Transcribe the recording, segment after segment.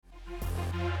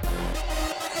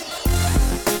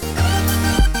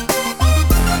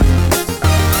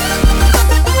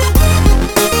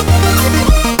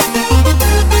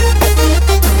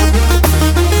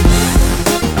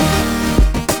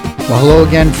Hello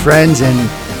again, friends, and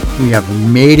we have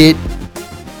made it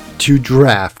to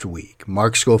draft week.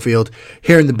 Mark Schofield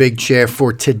here in the big chair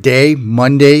for today,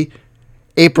 Monday,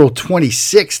 April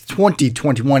 26th,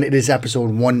 2021. It is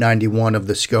episode 191 of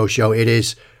the Sco Show. It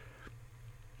is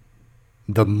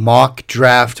the mock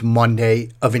draft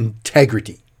Monday of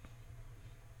integrity.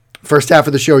 First half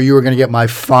of the show, you are going to get my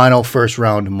final first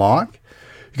round mock.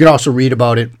 You can also read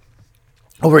about it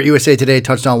over at USA Today,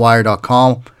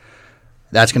 touchdownwire.com.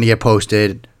 That's going to get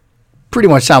posted pretty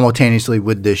much simultaneously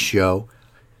with this show.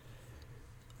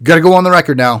 Got to go on the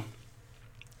record now.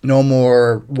 No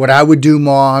more what I would do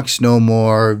mocks. No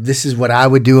more this is what I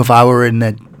would do if I were in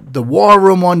the war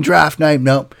room on draft night.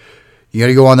 Nope. You got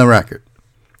to go on the record.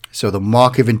 So the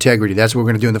mock of integrity, that's what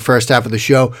we're going to do in the first half of the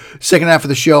show. Second half of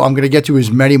the show, I'm going to get to as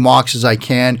many mocks as I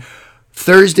can.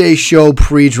 Thursday show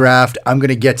pre-draft, I'm going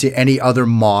to get to any other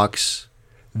mocks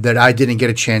that I didn't get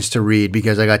a chance to read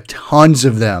because I got tons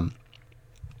of them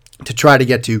to try to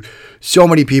get to. So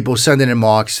many people sending in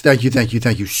mocks. Thank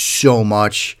you so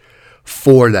much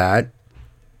for that.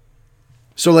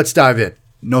 So let's dive in.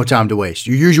 No time to waste.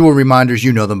 Your usual reminders,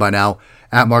 you know them by now.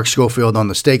 At Mark Schofield on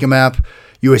the Steakum app.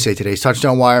 USA Today's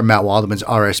Touchdown Wire. Matt Waldman's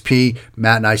RSP.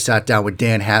 Matt and I sat down with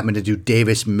Dan Hatman to do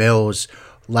Davis Mills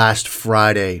last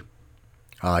Friday.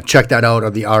 Check that out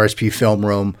of the RSP film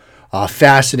room.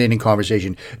 Fascinating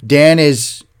conversation. Dan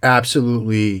is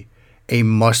absolutely a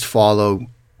must-follow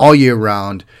all year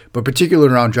round, but particularly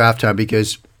around draft time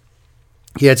because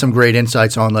he had some great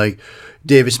insights on like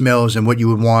Davis Mills and what you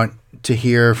would want to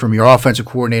hear from your offensive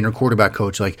coordinator and quarterback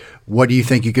coach. Like, what do you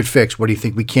think you could fix? What do you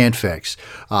think we can't fix?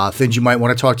 Things you might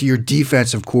want to talk to your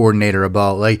defensive coordinator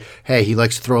about. Like, hey, he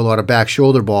likes to throw a lot of back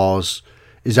shoulder balls.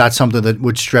 Is that something that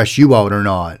would stress you out or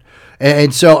not?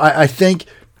 And so I think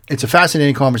it's a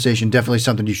fascinating conversation, definitely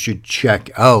something you should check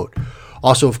out.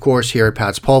 Also, of course, here at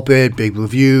Pat's Pulpit, Big Blue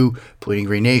View, Bleeding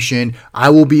Green Nation, I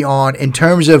will be on, in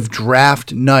terms of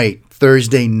draft night,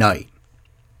 Thursday night.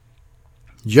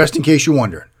 Just in case you're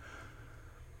wondering.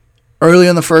 Early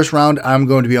in the first round, I'm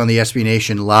going to be on the SB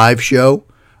Nation live show.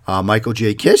 Michael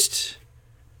J. Kist,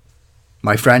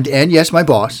 my friend, and yes, my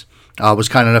boss, was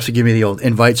kind enough to give me the old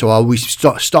invite, so I'll be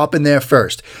stopping there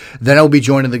first. Then I'll be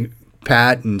joining the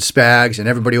Pat and Spags and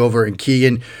everybody over in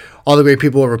Keegan, all the great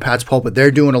people over at Pat's Pulpit.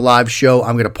 They're doing a live show.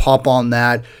 I'm going to pop on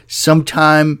that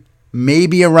sometime,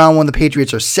 maybe around when the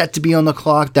Patriots are set to be on the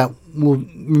clock. That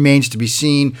remains to be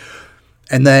seen.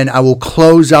 And then I will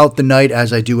close out the night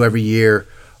as I do every year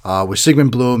with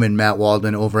Sigmund Bloom and Matt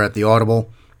Waldman over at the Audible.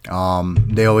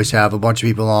 They always have a bunch of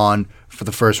people on for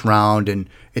the first round, and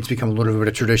it's become a little bit of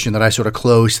a tradition that I sort of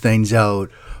close things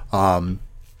out.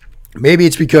 Maybe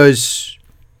it's because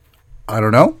I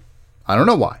don't know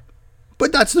why,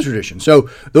 but that's the tradition. So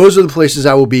those are the places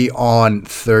I will be on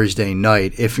Thursday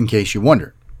night, if in case you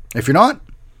wonder. If you're not,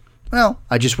 well,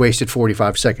 I just wasted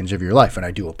 45 seconds of your life, and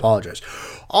I do apologize.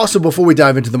 Also, before we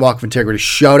dive into the mock of integrity,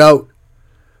 shout out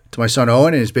to my son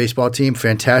Owen and his baseball team.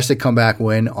 Fantastic comeback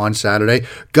win on Saturday.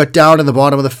 Got down in the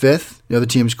bottom of the fifth. The other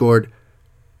team scored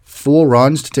 4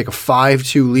 runs to take a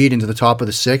 5-2 lead into the top of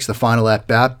the sixth, the final at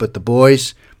bat. But the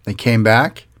boys, they came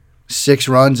back. 6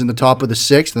 runs in the top of the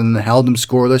sixth, and then held them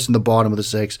scoreless in the bottom of the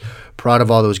sixth. Proud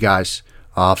of all those guys.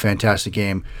 Fantastic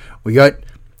game. We got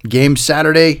games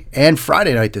Saturday and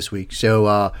Friday night this week.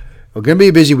 So we're going to be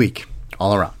a busy week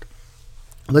all around.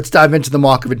 Let's dive into the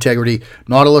mock of integrity.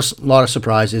 Not a lot of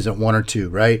surprises at 1 or 2,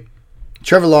 right?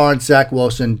 Trevor Lawrence, Zach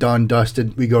Wilson, done,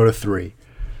 dusted. We go to 3.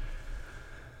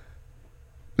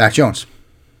 Mac Jones.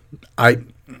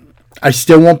 I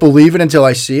still won't believe it until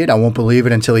I see it. I won't believe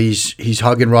it until he's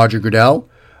hugging Roger Goodell.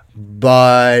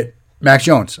 But Mac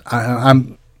Jones,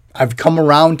 I've come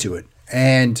around to it.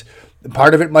 And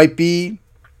part of it might be,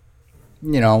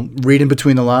 reading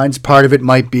between the lines. Part of it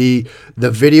might be the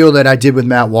video that I did with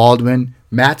Matt Waldman.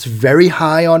 Matt's very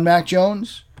high on Mac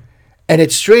Jones. And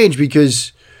it's strange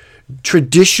because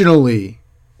traditionally,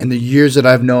 in the years that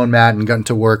I've known Matt and gotten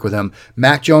to work with him,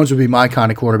 Mac Jones would be my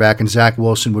kind of quarterback and Zach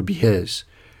Wilson would be his.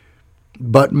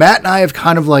 But Matt and I have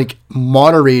kind of like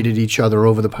moderated each other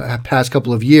over the past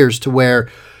couple of years to where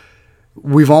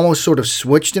we've almost sort of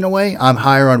switched in a way. I'm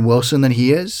higher on Wilson than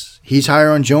he is. He's higher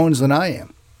on Jones than I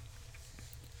am.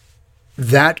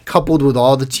 That coupled with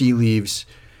all the tea leaves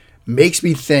makes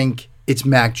me think it's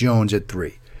Mac Jones at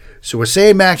 3. So we're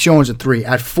saying Mac Jones at 3.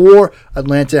 At 4,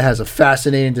 Atlanta has a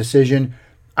fascinating decision.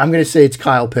 I'm going to say it's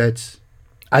Kyle Pitts.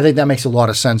 I think that makes a lot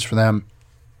of sense for them.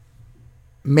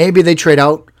 Maybe they trade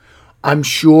out. I'm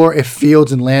sure if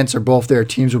Fields and Lance are both there,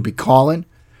 teams will be calling.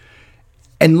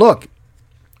 And look,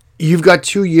 you've got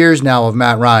 2 years now of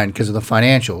Matt Ryan because of the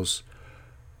financials.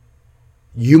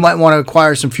 You might want to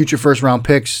acquire some future first-round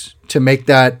picks to make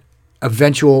that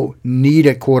eventual need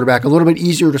at quarterback a little bit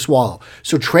easier to swallow.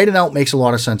 So trading out makes a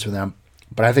lot of sense for them.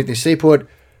 But I think they stay put.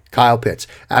 Kyle Pitts.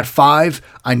 At 5,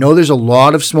 I know there's a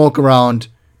lot of smoke around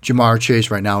Ja'Marr Chase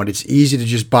right now, and it's easy to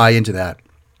just buy into that.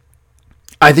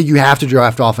 I think you have to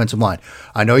draft offensive line.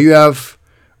 I know you have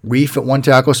Reef at one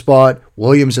tackle spot,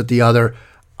 Williams at the other.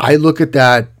 I look at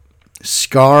that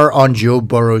scar on Joe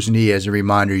Burrow's knee as a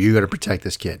reminder, you got to protect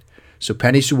this kid. So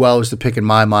Penei Sewell is the pick in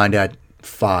my mind at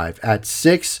 5. At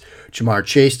 6, Ja'Marr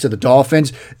Chase to the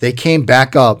Dolphins. They came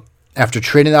back up after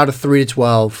trading out of 3 to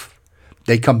 12.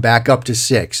 They come back up to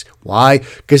 6. Why?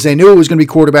 Because they knew it was going to be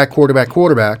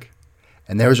quarterback.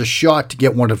 And there was a shot to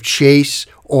get one of Chase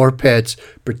or Pitts,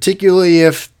 particularly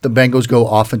if the Bengals go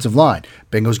offensive line.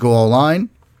 Bengals go O-line.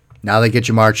 Now they get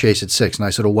Ja'Marr Chase at 6.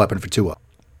 Nice little weapon for Tua.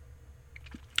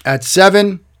 At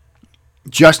 7,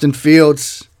 Justin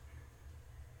Fields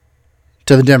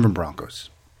to the Denver Broncos.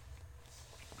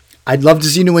 I'd love to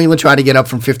see New England try to get up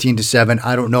from 15 to 7.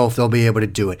 I don't know if they'll be able to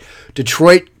do it.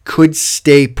 Detroit could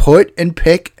stay put and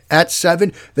pick at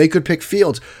 7. They could pick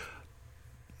Fields.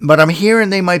 But I'm hearing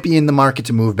they might be in the market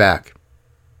to move back.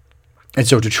 And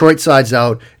so Detroit sides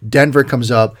out. Denver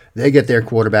comes up. They get their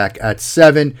quarterback at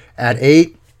 7. At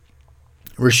 8,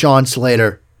 Rashawn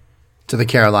Slater to the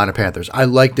Carolina Panthers. I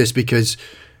like this because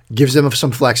it gives them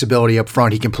some flexibility up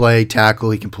front. He can play tackle.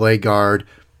 He can play guard.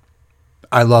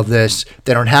 I love this.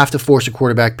 They don't have to force a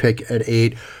quarterback pick at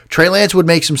 8. Trey Lance would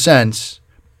make some sense,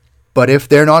 but if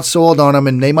they're not sold on him,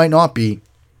 and they might not be,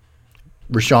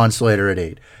 Rashawn Slater at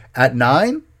 8. At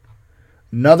 9,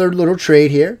 another little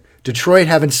trade here. Detroit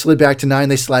haven't slid back to 9.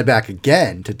 They slide back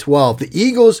again to 12. The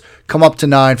Eagles come up to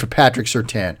 9 for Patrick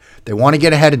Surtain. They want to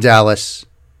get ahead of Dallas.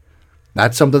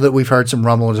 That's something that we've heard some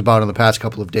rumblings about in the past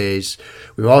couple of days.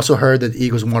 We've also heard that the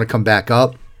Eagles want to come back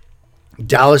up.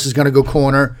 Dallas is going to go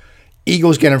corner.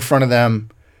 Eagles get in front of them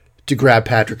to grab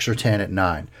Patrick Surtain at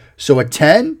 9. So at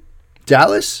 10,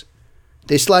 Dallas,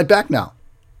 they slide back now.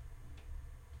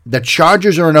 The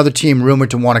Chargers are another team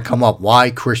rumored to want to come up. Why?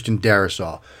 Christian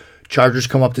Darrisaw. Chargers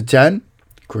come up to 10,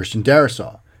 Christian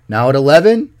Darrisaw. Now at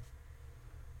 11,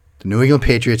 the New England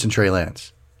Patriots and Trey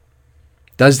Lance.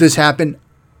 Does this happen?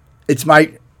 It's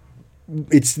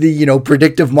the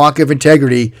predictive mock of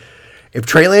integrity. If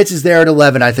Trey Lance is there at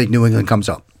 11, I think New England comes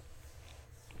up.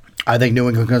 I think New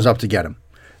England comes up to get him.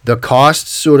 The cost,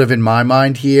 sort of in my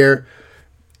mind here,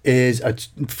 is a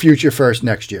future first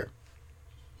next year.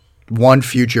 One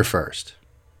future first.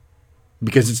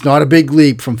 Because it's not a big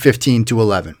leap from 15 to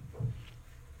 11.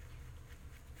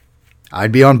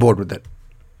 I'd be on board with it.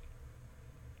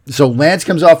 So Lance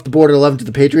comes off the board at 11 to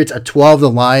the Patriots. At 12, the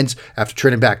Lions, after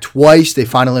trading back twice, they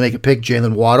finally make a pick,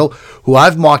 Jalen Waddle, who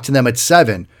I've mocked to them at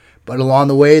 7. But along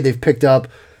the way, they've picked up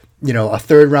a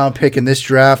third-round pick in this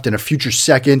draft and a future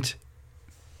second.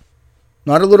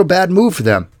 Not a little bad move for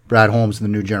them, Brad Holmes, the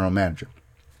new general manager.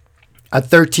 At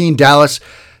 13, Dallas,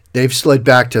 they've slid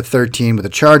back to 13 with the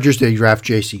Chargers. They draft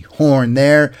J.C. Horn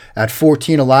there. At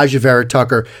 14, Elijah Vera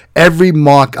Tucker. Every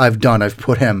mock I've done, I've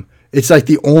put him. It's like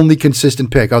the only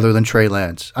consistent pick other than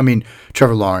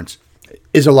Trevor Lawrence,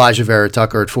 is Elijah Vera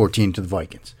Tucker at 14 to the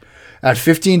Vikings. At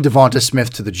 15, Devonta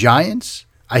Smith to the Giants.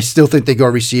 I still think they go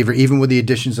receiver, even with the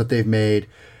additions that they've made.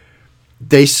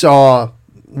 They saw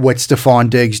what Stephon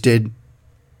Diggs did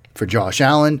for Josh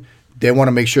Allen. They want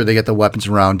to make sure they get the weapons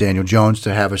around Daniel Jones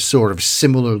to have a sort of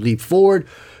similar leap forward.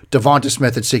 Devonta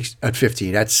Smith at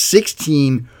 15. At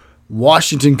 16,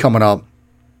 Washington coming up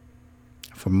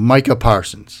for Micah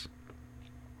Parsons.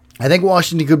 I think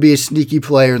Washington could be a sneaky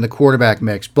player in the quarterback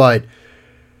mix, but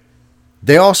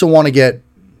they also want to get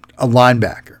a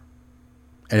linebacker.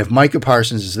 And if Micah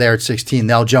Parsons is there at 16,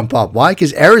 they'll jump up. Why?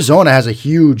 Because Arizona has a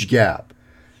huge gap.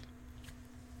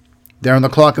 They're on the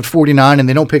clock at 49, and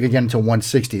they don't pick again until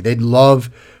 160. They'd love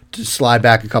to slide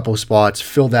back a couple of spots,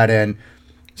 fill that in.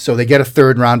 So they get a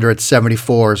third rounder at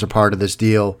 74 as a part of this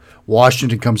deal.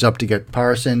 Washington comes up to get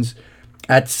Parsons.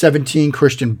 At 17,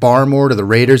 Christian Barmore to the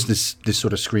Raiders. This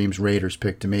sort of screams Raiders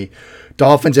pick to me.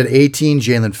 Dolphins at 18,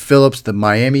 Jalen Phillips, the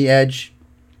Miami edge.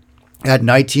 At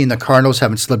 19, the Cardinals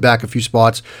haven't slid back a few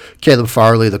spots. Caleb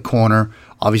Farley, the corner.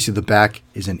 Obviously, the back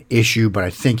is an issue, but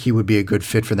I think he would be a good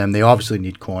fit for them. They obviously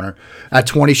need corner. At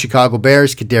 20, Chicago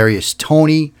Bears, Kadarius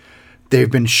Toney.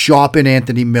 They've been shopping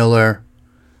Anthony Miller.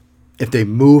 If they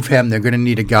move him, they're going to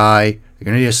need a guy. They're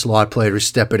going to need a slot player to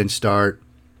step in and start.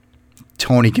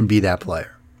 Toney can be that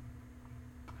player.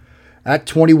 At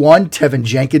 21, Tevin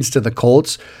Jenkins to the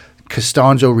Colts.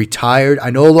 Costanzo retired.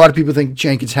 I know a lot of people think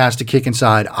Jenkins has to kick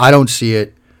inside. I don't see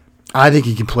it. I think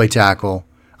he can play tackle.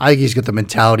 I think he's got the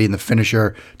mentality and the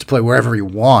finisher to play wherever he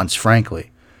wants, frankly.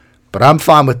 But I'm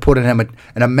fine with putting him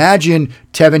and imagine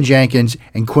Tevin Jenkins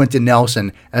and Quentin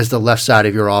Nelson as the left side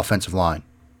of your offensive line.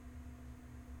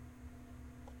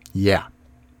 Yeah.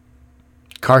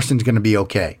 Carson's going to be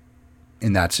okay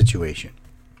in that situation.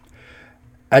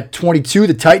 At 22,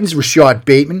 the Titans, Rashad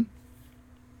Bateman.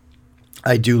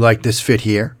 I do like this fit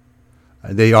here.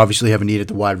 They obviously have a need at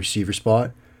the wide receiver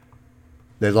spot.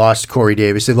 They lost Corey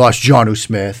Davis. They lost Jonnu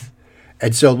Smith.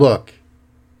 And so, look,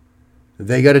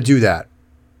 they got to do that.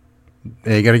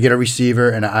 They got to get a receiver,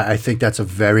 and I think that's a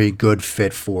very good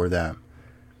fit for them.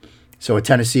 So at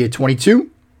Tennessee at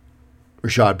 22,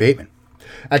 Rashad Bateman.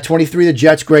 At 23, the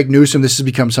Jets, Greg Newsome. This has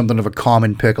become something of a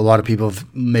common pick. A lot of people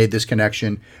have made this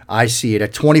connection. I see it.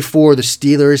 At 24, the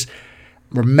Steelers.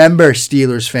 Remember,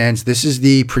 Steelers fans, this is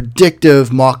the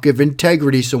predictive mock of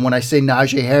integrity. So when I say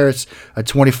Najee Harris at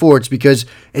 24, it's because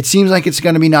it seems like it's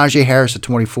going to be Najee Harris at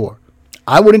 24.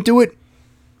 I wouldn't do it.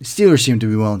 The Steelers seem to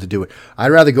be willing to do it. I'd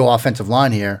rather go offensive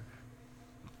line here.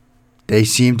 They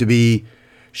seem to be,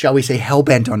 shall we say,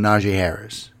 hell-bent on Najee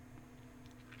Harris.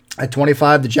 At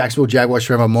 25, the Jacksonville Jaguars,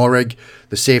 Trevor Moehrig,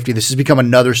 the safety. This has become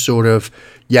another sort of,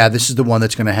 this is the one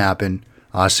that's going to happen.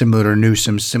 Similar to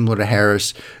Newsome, similar to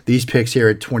Harris. These picks here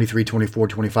at 23, 24,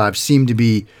 25 seem to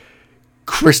be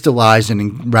crystallized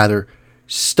in rather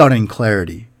stunning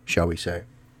clarity, shall we say.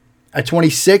 At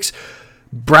 26,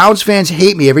 Browns fans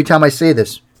hate me every time I say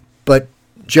this, but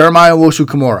Jeremiah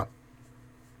Owusu-Koramoah.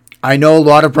 I know a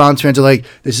lot of Browns fans are like,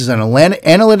 this is an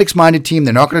analytics-minded team.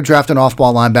 They're not going to draft an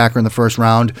off-ball linebacker in the first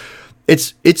round.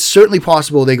 It's certainly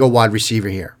possible they go wide receiver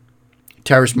here.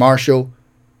 Terrace Marshall,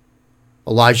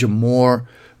 Elijah Moore,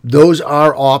 those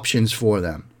are options for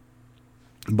them.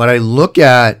 But I look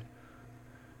at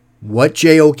what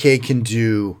JOK can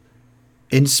do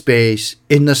in space,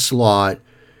 in the slot.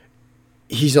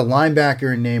 He's a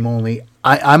linebacker in name only.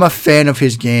 I'm a fan of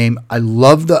his game. I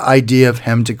love the idea of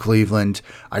him to Cleveland.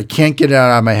 I can't get it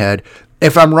out of my head.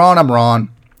 If I'm wrong, I'm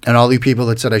wrong. And all the people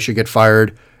that said I should get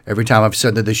fired every time I've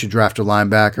said that they should draft a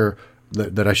linebacker,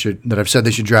 that I've said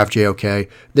they should draft JOK,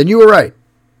 then you were right.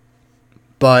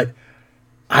 But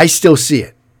I still see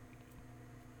it.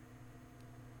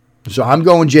 So I'm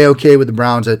going JOK with the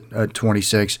Browns at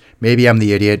 26. Maybe I'm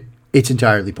the idiot. It's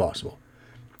entirely possible.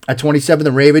 At 27,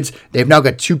 the Ravens, they've now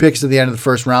got 2 picks at the end of the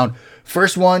first round.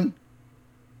 First one,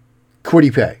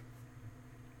 Kwity Paye.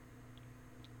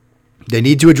 They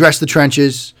need to address the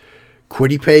trenches.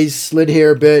 Kwity Paye's slid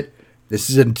here a bit.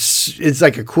 It's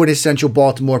like a quintessential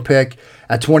Baltimore pick.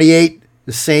 At 28,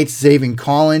 the Saints, Zaven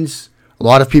Collins. A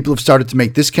lot of people have started to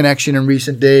make this connection in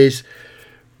recent days.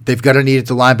 They've got a need at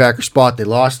the linebacker spot. They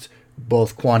lost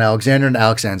both Quan Alexander and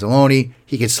Alex Anzalone.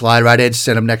 He can slide right in,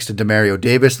 set him next to Demario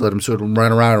Davis, let him sort of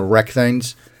run around and wreck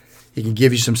things. He can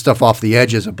give you some stuff off the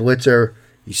edge as a blitzer.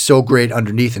 He's so great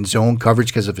underneath in zone coverage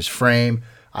because of his frame.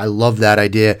 I love that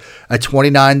idea. At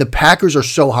 29, the Packers are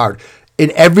so hard.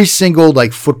 In every single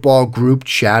football group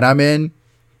chat I'm in,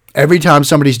 every time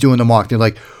somebody's doing the mock, they're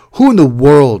like, who in the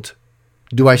world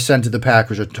do I send to the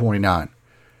Packers at 29?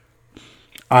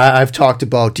 I've talked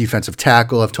about defensive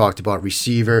tackle. I've talked about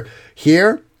receiver.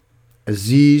 Here,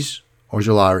 Azeez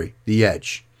Ojulari, the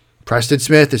edge. Preston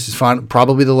Smith, this is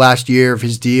probably the last year of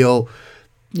his deal.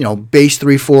 Base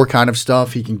 3-4 kind of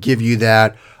stuff. He can give you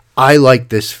that. I like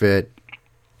this fit.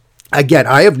 Again,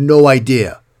 I have no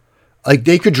idea.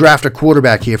 They could draft a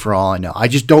quarterback here for all I know. I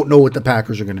just don't know what the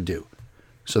Packers are going to do.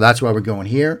 So that's why we're going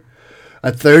here.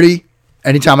 At 30,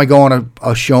 anytime I go on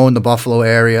a show in the Buffalo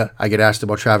area, I get asked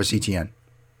about Travis Etienne.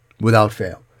 Without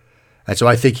fail. And so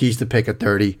I think he's the pick at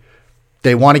 30.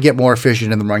 They want to get more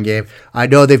efficient in the run game. I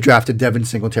know they've drafted Devin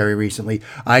Singletary recently.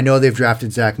 I know they've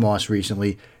drafted Zach Moss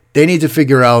recently. They need to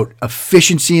figure out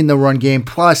efficiency in the run game.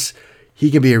 Plus,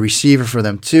 he can be a receiver for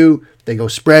them too. They go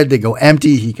spread. They go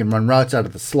empty. He can run routes out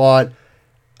of the slot.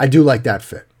 I do like that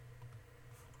fit.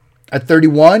 At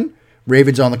 31,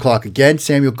 Ravens on the clock again.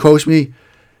 Samuel Cosmi,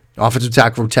 offensive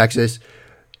tackle from Texas.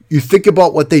 You think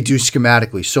about what they do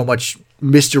schematically. So much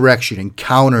misdirection and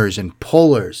counters and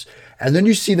pullers. And then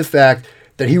you see the fact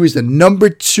that he was the number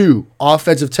 2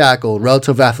 offensive tackle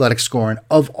relative athletic scoring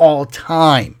of all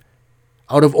time.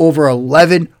 Out of over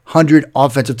 1,100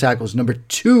 offensive tackles, number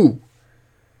 2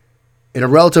 in a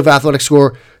relative athletic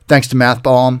score, thanks to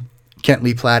MathBomb, Kent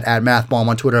Lee Platt at MathBomb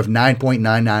on Twitter, of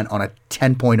 9.99 on a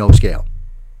 10.0 scale.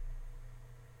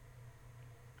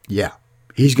 Yeah,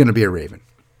 he's going to be a Raven.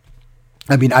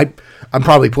 I mean, I'm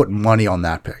probably putting money on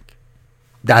that pick.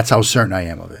 That's how certain I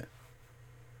am of it.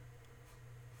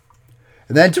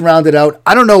 And then to round it out,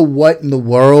 I don't know what in the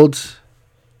world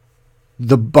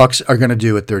the Bucs are going to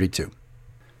do at 32.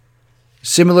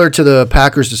 Similar to the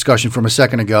Packers discussion from a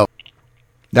second ago,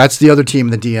 That's the other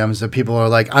team in the DMs that people are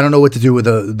like, I don't know what to do with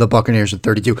the Buccaneers at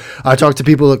 32. I talk to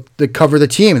people that cover the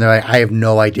team, and they're like, I have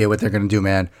no idea what they're going to do,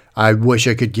 man. I wish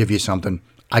I could give you something.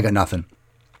 I got nothing.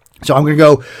 So I'm going to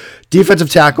go defensive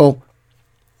tackle,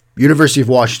 University of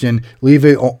Washington,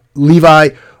 Levi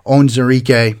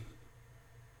Onwuzurike.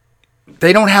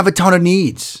 They don't have a ton of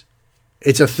needs.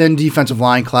 It's a thin defensive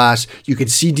line class. You could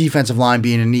see defensive line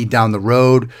being a need down the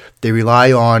road. They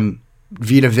rely on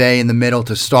Vita Vea in the middle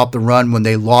to stop the run. When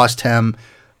they lost him,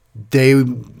 they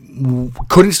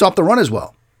couldn't stop the run as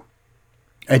well.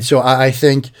 And so I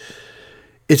think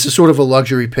it's a sort of a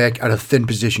luxury pick at a thin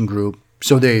position group.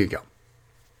 So there you go.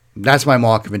 That's my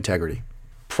mock of integrity.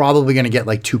 Probably going to get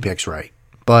like 2 picks right.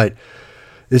 But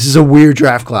this is a weird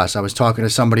draft class. I was talking to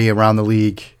somebody around the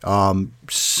league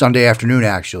Sunday afternoon,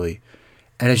 actually.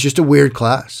 And it's just a weird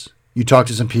class. You talk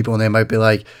to some people and they might be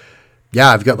like, yeah,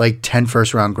 I've got like 10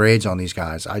 first-round grades on these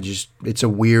guys. It's a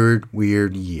weird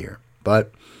year.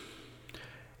 But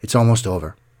it's almost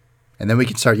over. And then we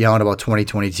can start yelling about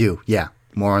 2022. Yeah,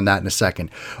 more on that in a second.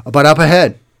 But up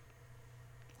ahead,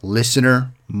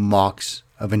 listener mocks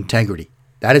of integrity.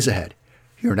 That is ahead.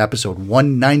 Here in episode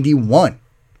 191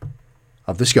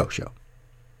 of The Sco Show.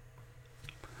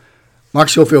 Mark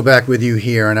Schofield back with you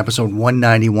here on episode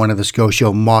 191 of The Sco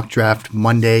Show, Mock Draft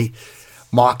Monday,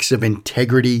 Mocks of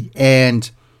Integrity,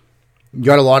 and you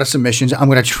got a lot of submissions. I'm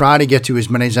going to try to get to as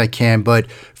many as I can,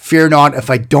 but fear not, if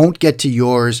I don't get to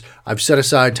yours, I've set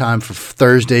aside time for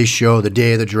Thursday's show, the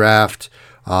day of the draft,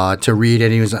 to read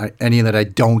any that I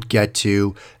don't get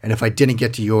to, and if I didn't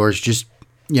get to yours, just,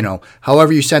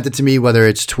 however you sent it to me, whether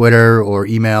it's Twitter or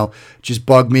email, just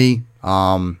bug me,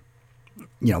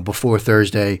 before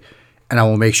Thursday, and I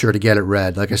will make sure to get it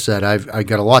read. Like I said, I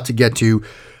got a lot to get to,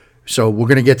 so we're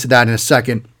going to get to that in a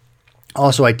second.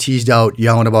 Also, I teased out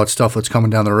yelling about stuff that's coming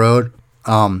down the road.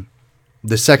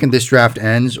 The second this draft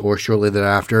ends, or shortly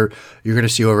thereafter, you're going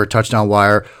to see over Touchdown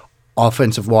Wire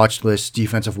offensive watch lists,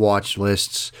 defensive watch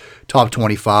lists, top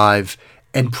 25,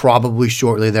 and probably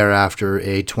shortly thereafter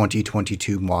a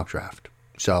 2022 mock draft.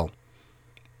 So,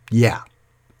 yeah.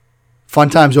 Fun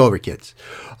times over, kids.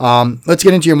 Let's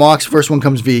get into your mocks. First one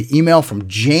comes via email from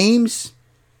James.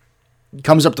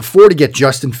 Comes up to 4 to get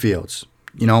Justin Fields.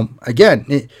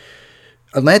 Again,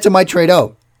 Atlanta might trade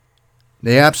out.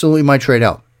 They absolutely might trade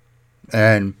out.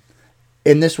 And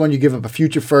in this one, you give up a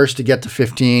future first to get to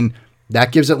 15.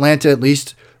 That gives Atlanta at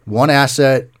least one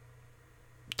asset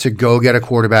to go get a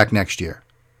quarterback next year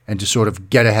and to sort of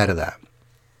get ahead of that.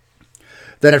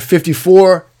 Then at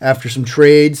 54, after some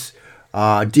trades,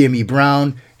 DME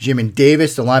Brown, Jamin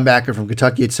Davis, the linebacker from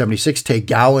Kentucky at 76, Tay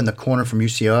Gowan, the corner from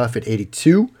UCF at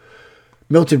 82,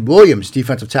 Milton Williams,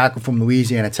 defensive tackle from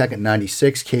Louisiana Tech at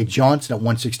 96, Kay Johnson at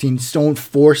 116, Stone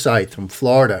Forsythe from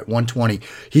Florida at 120.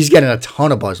 He's getting a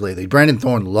ton of buzz lately. Brandon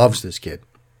Thorne loves this kid.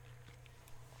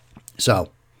 So,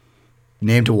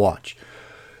 name to watch.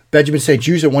 Benjamin St.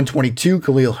 Juste at 122,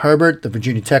 Khalil Herbert, the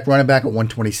Virginia Tech running back at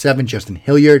 127, Justin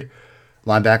Hilliard,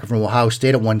 linebacker from Ohio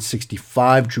State at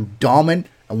 165, Drew Dahlman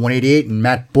at 188, and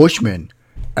Matt Bushman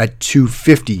at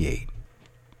 258.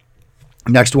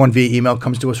 Next one via email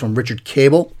comes to us from Richard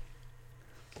Cable.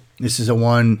 This is a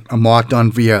mock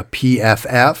done via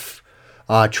PFF.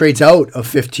 Trades out of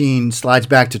 15, slides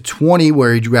back to 20,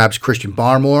 where he grabs Christian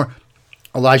Barmore,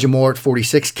 Elijah Moore at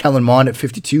 46, Kellen Mond at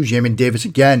 52, Jamin Davis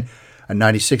again at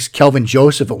 96, Kelvin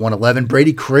Joseph at 111,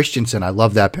 Brady Christensen, I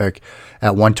love that pick,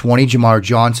 at 120, Jamar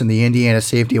Johnson, the Indiana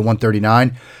safety, at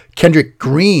 139, Kendrick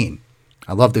Green,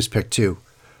 I love this pick too,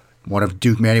 one of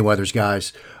Duke Manyweather's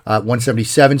guys,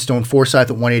 177, Stone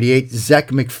Forsythe at 188, Zach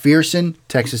McPherson,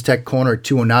 Texas Tech corner at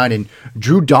 209, and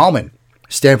Drew Dahlman,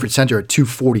 Stanford center at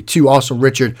 242. Also,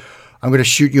 Richard, I'm going to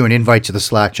shoot you an invite to the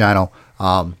Slack channel.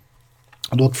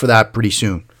 Look for that pretty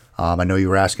soon. I know you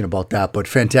were asking about that, but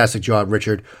fantastic job,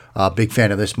 Richard. Big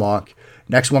fan of this mock.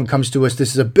 Next one comes to us.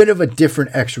 This is a bit of a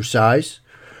different exercise.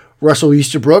 Russell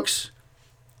Easterbrooks.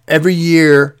 Every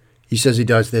year, he says he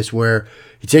does this, where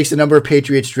he takes the number of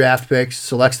Patriots draft picks,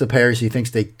 selects the players he thinks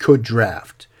they could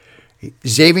draft.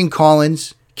 Xavier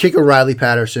Collins, kicker Riley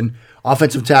Patterson,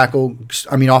 offensive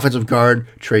guard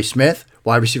Trey Smith,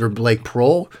 wide receiver Blake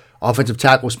Prohl, offensive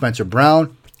tackle Spencer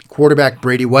Brown, quarterback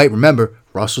Brady White. Remember,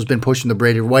 Russell's been pushing the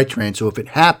Brady White train, so if it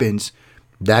happens,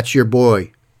 that's your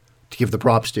boy to give the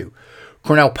props to.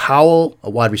 Cornell Powell, a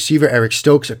wide receiver, Eric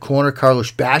Stokes, a corner,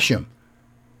 Carlos Basham,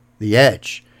 the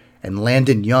edge, and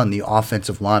Landon Young, the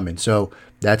offensive lineman. So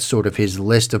that's sort of his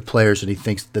list of players that he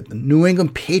thinks that the New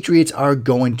England Patriots are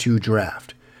going to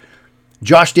draft.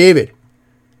 Josh David,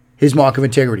 his mock of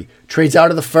integrity, trades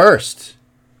out of the first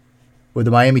with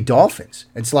the Miami Dolphins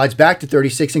and slides back to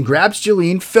 36 and grabs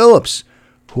Jaleen Phillips,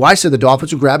 who I said the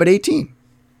Dolphins would grab at 18.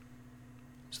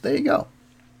 So there you go.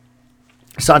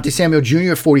 Asante Samuel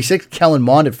Jr. at 46, Kellen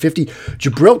Mond at 50,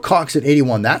 Jabril Cox at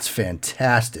 81. That's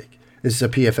fantastic. This is a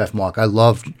PFF mock.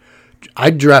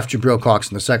 I'd draft Jabril Cox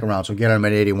in the second round, so get him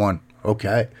at 81.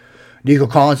 Okay. Nico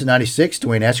Collins at 96,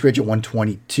 Dwayne Eskridge at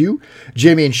 122,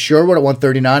 Jamie Sherwood at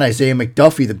 139, Isaiah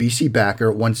McDuffie, the BC backer,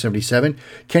 at 177,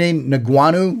 Kenny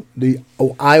Nagwanu, the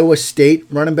Iowa State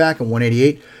running back, at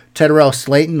 188, Tedderell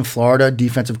Slayton, the Florida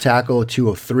defensive tackle, at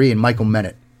 203, and Michael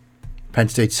Mennett, Penn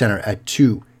State center, at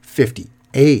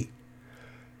 258.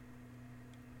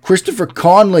 Christopher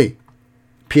Conley,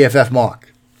 PFF mock.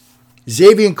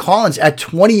 Xavier Collins at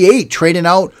 28, trading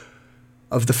out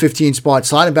of the 15 spot,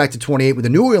 sliding back to 28 with the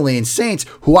New Orleans Saints,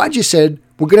 who I just said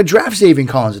we're going to draft Xavier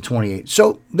Collins at 28.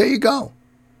 So there you go.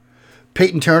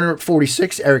 Peyton Turner at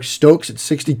 46, Eric Stokes at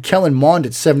 60, Kellen Mond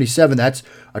at 77. That's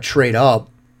a trade up.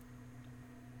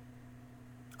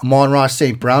 Amon-Ra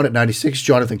St. Brown at 96,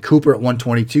 Jonathan Cooper at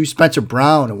 122, Spencer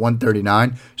Brown at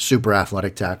 139, super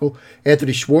athletic tackle,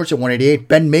 Anthony Schwartz at 188,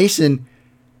 Ben Mason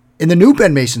in the new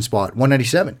Ben Mason spot,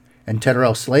 197, and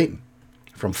Tedderell Slayton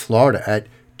from Florida at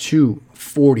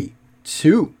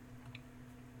 242.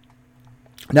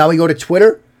 Now we go to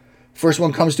Twitter. First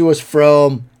one comes to us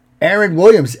from Aaron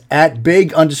Williams at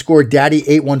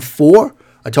big_daddy814.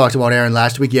 I talked about Aaron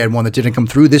last week. He had one that didn't come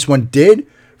through. This one did.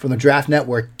 From the Draft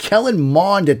Network, Kellen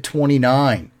Mond at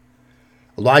 29.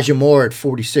 Elijah Moore at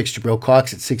 46. Jabril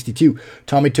Cox at 62.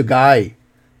 Tommy Togai,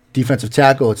 defensive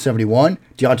tackle, at 71.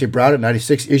 Deontay Brown at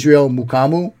 96. Israel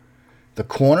Mukamu, the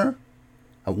corner,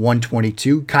 at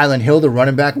 122. Kylan Hill, the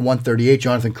running back, at 138.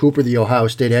 Jonathan Cooper, the Ohio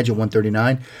State edge, at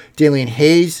 139. Dalian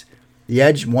Hayes, the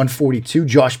edge, 142.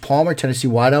 Josh Palmer, Tennessee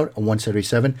wideout, at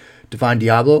 177. Divine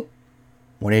Diablo,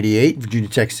 188. Virginia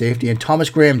Tech safety. And Thomas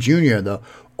Graham Jr., the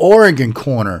Oregon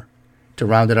corner, to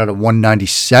round it out at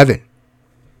 197.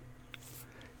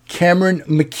 Cameron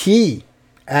McKee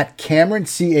at Cameron,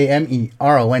 Cameron,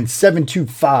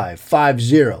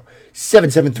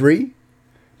 725-50-773.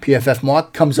 PFF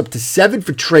mock comes up to 7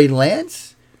 for Trey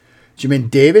Lance.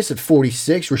 Jamin Davis at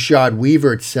 46. Rashad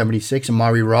Weaver at 76.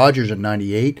 Amari Rogers at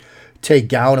 98. Tay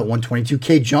Gowan at 122.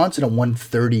 Kay Johnson at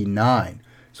 139.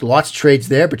 So lots of trades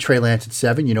there, but Trey Lance at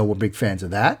 7. You know we're big fans of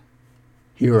that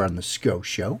here on the SCO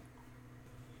Show.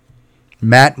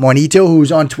 Matt Monito,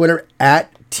 who's on Twitter at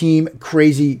Team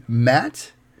Crazy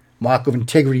Matt. Mock of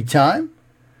Integrity Time.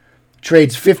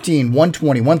 Trades 15,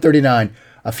 120, 139,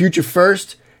 a future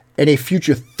first and a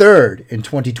future third in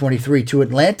 2023 to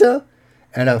Atlanta,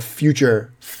 and a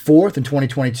future fourth in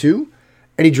 2022.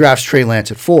 And he drafts Trey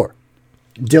Lance at 4.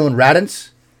 Dylan Radens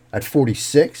at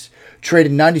 46.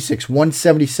 Traded 96,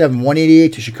 177,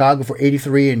 188 to Chicago for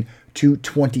 83 and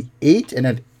 228, and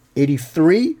at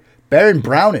 83, Baron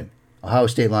Browning, Ohio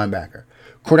State linebacker.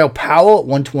 Cornell Powell at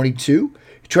 122.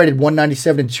 He traded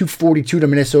 197 and 242 to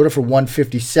Minnesota for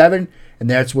 157, and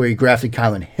that's where he drafted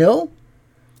Kylan Hill.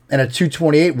 And at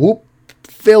 228,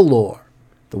 Phil Lore,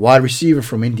 the wide receiver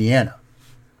from Indiana.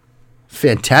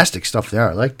 Fantastic stuff there.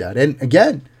 I like that. And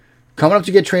again, coming up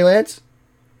to get Trey Lance,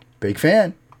 big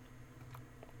fan.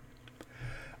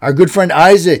 Our good friend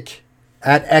Isaac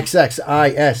at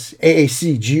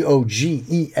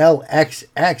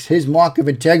XXISAACGOGELXX, his mock of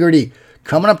integrity,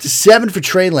 coming up to 7 for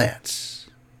Trey Lance.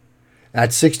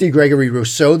 At 60, Gregory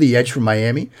Rousseau, the edge from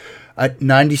Miami. At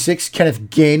 96,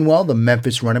 Kenneth Gainwell, the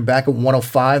Memphis running back. At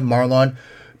 105, Marlon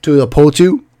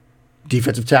Tuipulotu,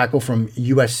 defensive tackle from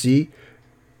USC.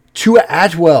 Tua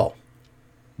Atwell,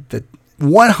 the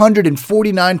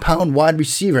 149-pound wide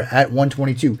receiver, at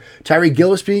 122. Tyree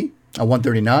Gillespie at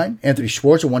 139. Anthony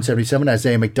Schwartz at 177.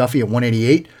 Isaiah McDuffie at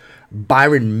 188.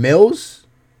 Byron Mills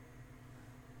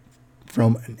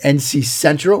from NC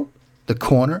Central, the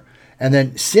corner. And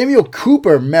then Samuel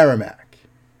Cooper Merrimack,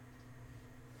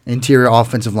 interior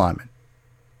offensive lineman.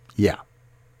 Yeah.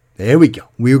 There we go.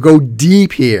 We go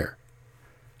deep here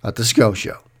at the SCO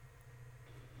Show.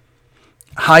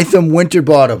 Hytham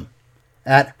Winterbottom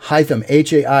at Hytham,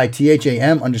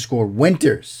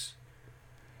 HAITHAM_Winters.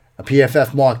 A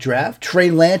PFF mock draft.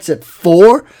 Trey Lance at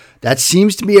 4. That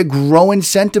seems to be a growing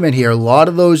sentiment here. A lot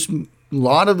of those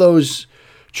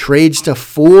trades to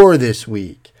 4 this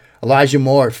week. Elijah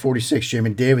Moore at 46.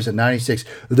 Jamin Davis at 96.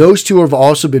 Those two have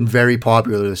also been very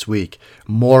popular this week.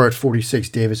 Moore at 46.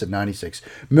 Davis at 96.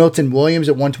 Milton Williams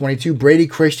at 122. Brady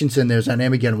Christensen, there's that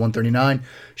name again, 139.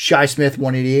 Shi Smith,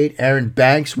 188. Aaron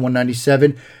Banks,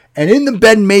 197. And in the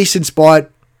Ben Mason spot,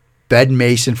 Ben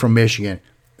Mason from Michigan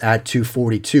at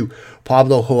 242.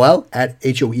 Pablo Joel at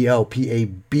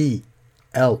HOELPABLO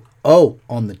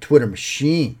on the Twitter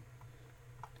machine.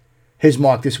 His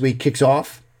mock this week kicks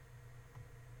off.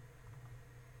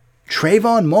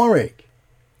 Trayvon Moehrig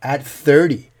at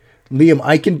 30. Liam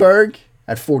Eichenberg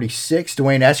at 46.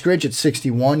 Dwayne Eskridge at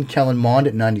 61. Kellen Mond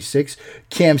at 96.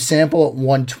 Cam Sample at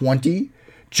 120.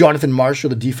 Jonathan Marshall,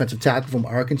 the defensive tackle from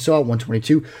Arkansas, at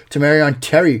 122. Tamarion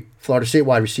Terry, Florida State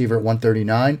wide receiver, at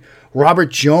 139. Robert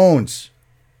Jones,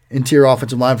 interior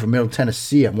offensive line from Middle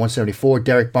Tennessee, at 174.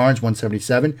 Derek Barnes,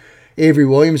 177. Avery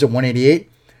Williams at 188.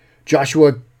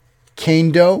 Joshua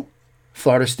Kando,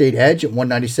 Florida State edge, at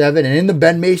 197. And in the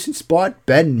Ben Mason spot,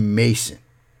 Ben Mason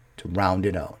to round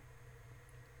it out.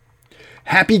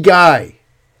 Happy Guy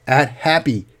at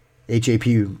Happy,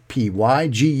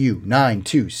 HAPPYGU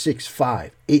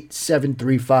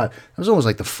 92658735. That was almost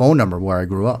like the phone number where I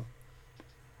grew up.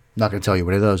 I'm not going to tell you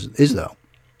what it is, though.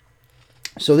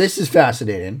 So this is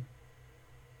fascinating.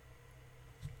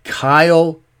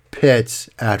 Kyle Pitts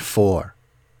at 4.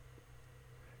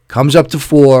 Comes up to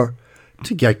 4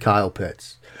 to get Kyle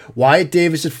Pitts. Wyatt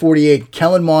Davis at 48,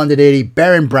 Kellen Mond at 80,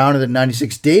 Baron Brown at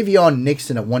 96, Davion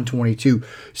Nixon at 122,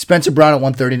 Spencer Brown at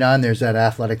 139. There's that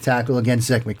athletic tackle again.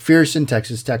 Zach McPherson,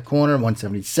 Texas Tech corner,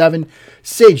 177.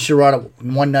 Sage Surratt at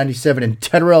 197, and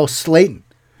Tedderell Slayton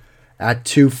at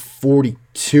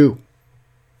 242.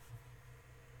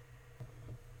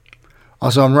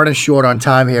 Also, I'm running short on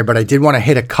time here, but I did want to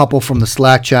hit a couple from the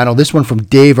Slack channel. This one from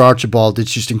Dave Archibald.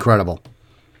 It's just incredible.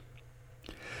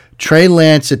 Trey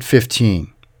Lance at 15.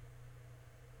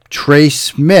 Trey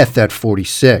Smith at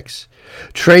 46.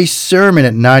 Trey Sermon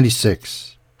at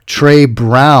 96. Trey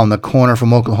Brown, the corner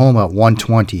from Oklahoma, at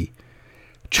 120.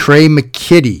 Trey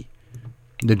McKitty,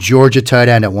 the Georgia tight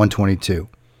end, at 122.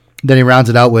 Then he rounds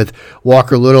it out with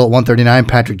Walker Little at 139.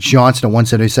 Patrick Johnson at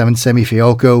 177. Semi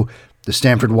Fioco, the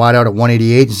Stanford wideout, at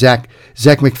 188. Zach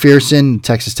McPherson,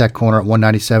 Texas Tech corner, at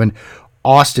 197.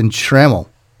 Austin Tremmel,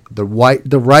 the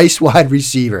Rice wide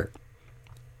receiver.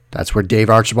 That's where Dave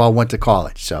Archibald went to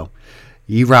college. So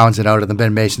he rounds it out at the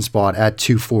Ben Mason spot at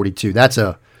 242. That's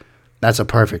a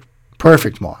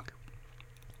perfect mock.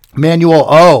 Manuel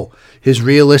O, his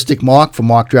realistic mock for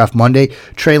Mock Draft Monday.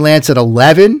 Trey Lance at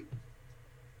 11.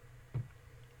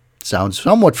 Sounds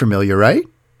somewhat familiar, right?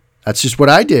 That's just what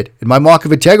I did in my mock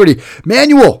of integrity.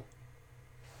 Manuel,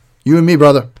 you and me,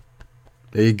 brother.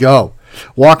 There you go.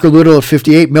 Walker Little at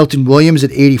 58, Milton Williams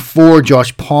at 84,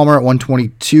 Josh Palmer at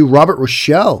 122, Robert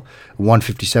Rochelle at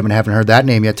 157, haven't heard that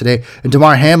name yet today, and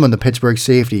Damar Hamlin, the Pittsburgh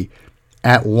safety,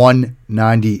 at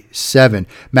 197.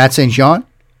 Matt St. Jean,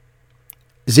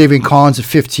 Xavier Collins at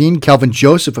 15, Kelvin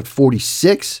Joseph at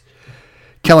 46,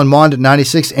 Kellen Mond at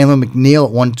 96, Alan McNeil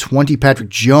at 120, Patrick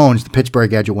Jones, the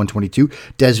Pittsburgh edge, at 122,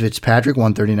 Des Fitzpatrick,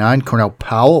 139, Cornell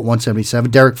Powell at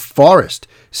 177, Derek Forrest,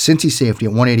 Cincy safety,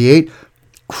 at 188,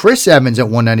 Chris Evans at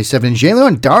 197, and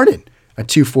Jalen Darden at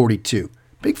 242.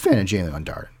 Big fan of Jalen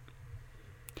Darden.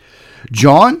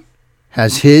 John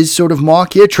has his sort of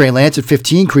mock here. Trey Lance at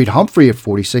 15, Creed Humphrey at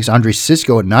 46, Andre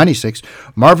Sisco at 96,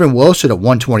 Marvin Wilson at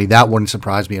 120. That wouldn't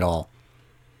surprise me at all.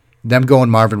 Them going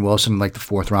Marvin Wilson in like the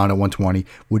 4th round at 120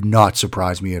 would not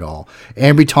surprise me at all.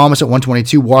 Ambry Thomas at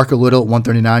 122, Walker Little at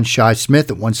 139, Shi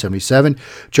Smith at 177,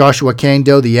 Joshua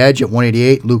Kando, the edge, at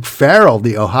 188, Luke Farrell,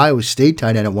 the Ohio State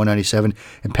tight end, at 197,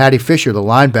 and Patty Fisher, the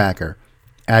linebacker,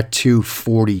 at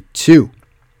 242.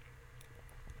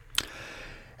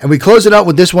 And we close it out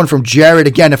with this one from Jared.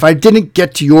 Again, if I didn't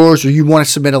get to yours or you want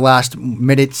to submit a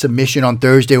last-minute submission on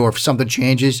Thursday, or if something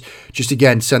changes, just,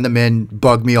 again, send them in,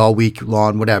 bug me all week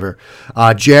long, whatever.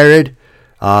 Jared,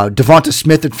 Devonta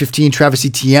Smith at 15, Travis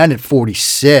Etienne at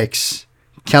 46,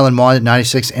 Kellen Mond at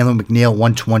 96, Alan McNeil at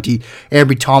 120,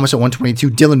 Ambry Thomas at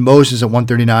 122, Dylan Moses at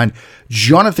 139,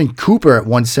 Jonathan Cooper at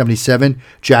 177,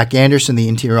 Jack Anderson, the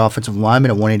interior offensive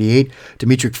lineman, at 188,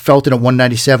 Demetric Felton at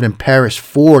 197, and Paris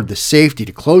Ford, the safety,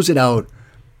 to close it out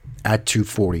at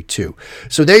 242.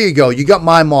 So there you go. You got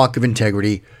my mock of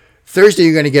integrity. Thursday,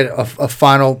 you're going to get a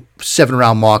final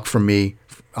 7-round mock from me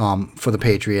for the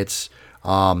Patriots.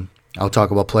 I'll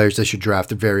talk about players that should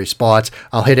draft at various spots.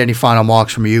 I'll hit any final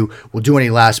mocks from you. We'll do any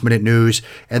last-minute news.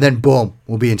 And then, boom,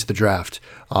 we'll be into the draft.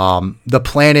 The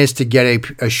plan is to get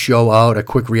a show out, a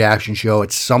quick reaction show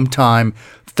at sometime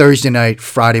Thursday night,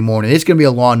 Friday morning. It's going to be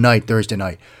a long night Thursday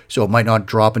night, so it might not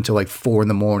drop until like 4 in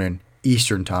the morning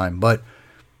Eastern time. But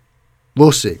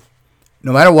we'll see.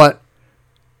 No matter what,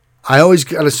 I always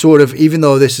got to sort of, even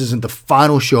though this isn't the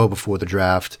final show before the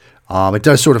draft, it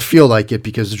does sort of feel like it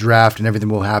because the draft and everything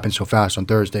will happen so fast on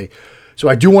Thursday. So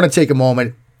I do want to take a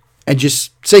moment and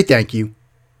just say thank you.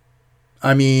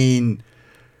 I mean,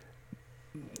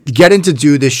 getting to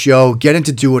do this show, getting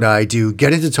to do what I do,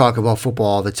 getting to talk about football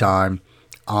all the time,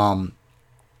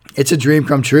 it's a dream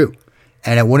come true.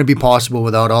 And it wouldn't be possible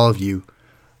without all of you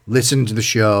listening to the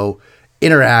show,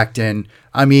 interacting.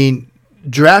 I mean,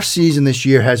 draft season this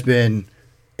year has been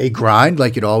a grind,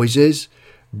 like it always is.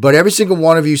 But every single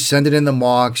one of you send it in the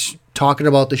mocks, talking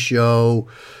about the show,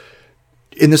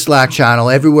 in the Slack channel,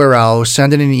 everywhere else,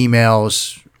 sending in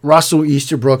emails. Russell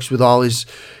Easterbrooks with all his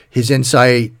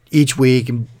insight each week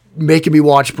and making me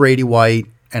watch Brady White,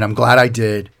 and I'm glad I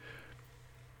did.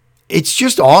 It's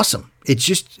just awesome.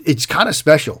 It's kind of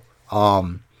special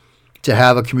to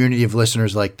have a community of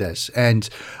listeners like this. And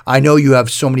I know you have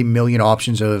so many million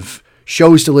options of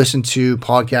shows to listen to,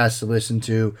 podcasts to listen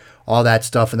to, all that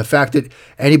stuff. And the fact that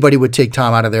anybody would take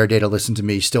time out of their day to listen to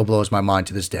me still blows my mind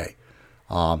to this day.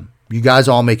 You guys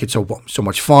all make it so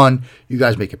much fun. You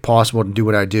guys make it possible to do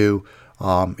what I do.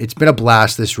 It's been a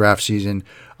blast this draft season.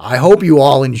 I hope you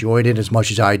all enjoyed it as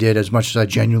much as I did, as much as I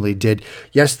genuinely did.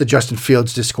 Yes, the Justin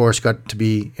Fields discourse got to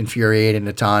be infuriating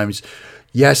at times.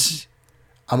 Yes,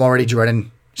 I'm already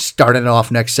dreading starting it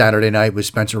off next Saturday night with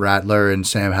Spencer Rattler and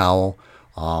Sam Howell.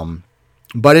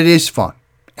 But it is fun.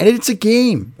 And it's a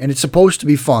game. And it's supposed to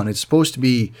be fun. It's supposed to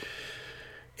be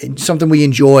something we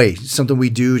enjoy, something we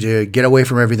do to get away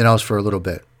from everything else for a little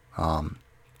bit. And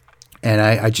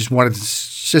I just wanted to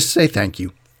just say thank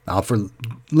you for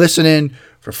listening,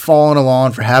 for following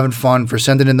along, for having fun, for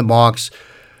sending in the mocks,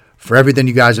 for everything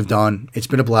you guys have done. It's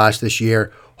been a blast this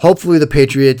year. Hopefully the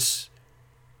Patriots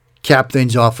cap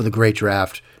things off with a great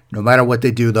draft. No matter what they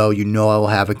do, though, you know I will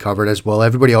have it covered as well.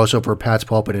 Everybody else over at Pat's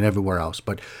Pulpit and everywhere else.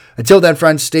 But until then,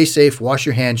 friends, stay safe, wash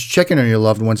your hands, check in on your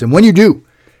loved ones, and when you do,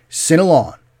 sin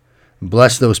along and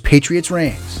bless those Patriots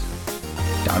reigns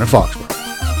down in Foxborough.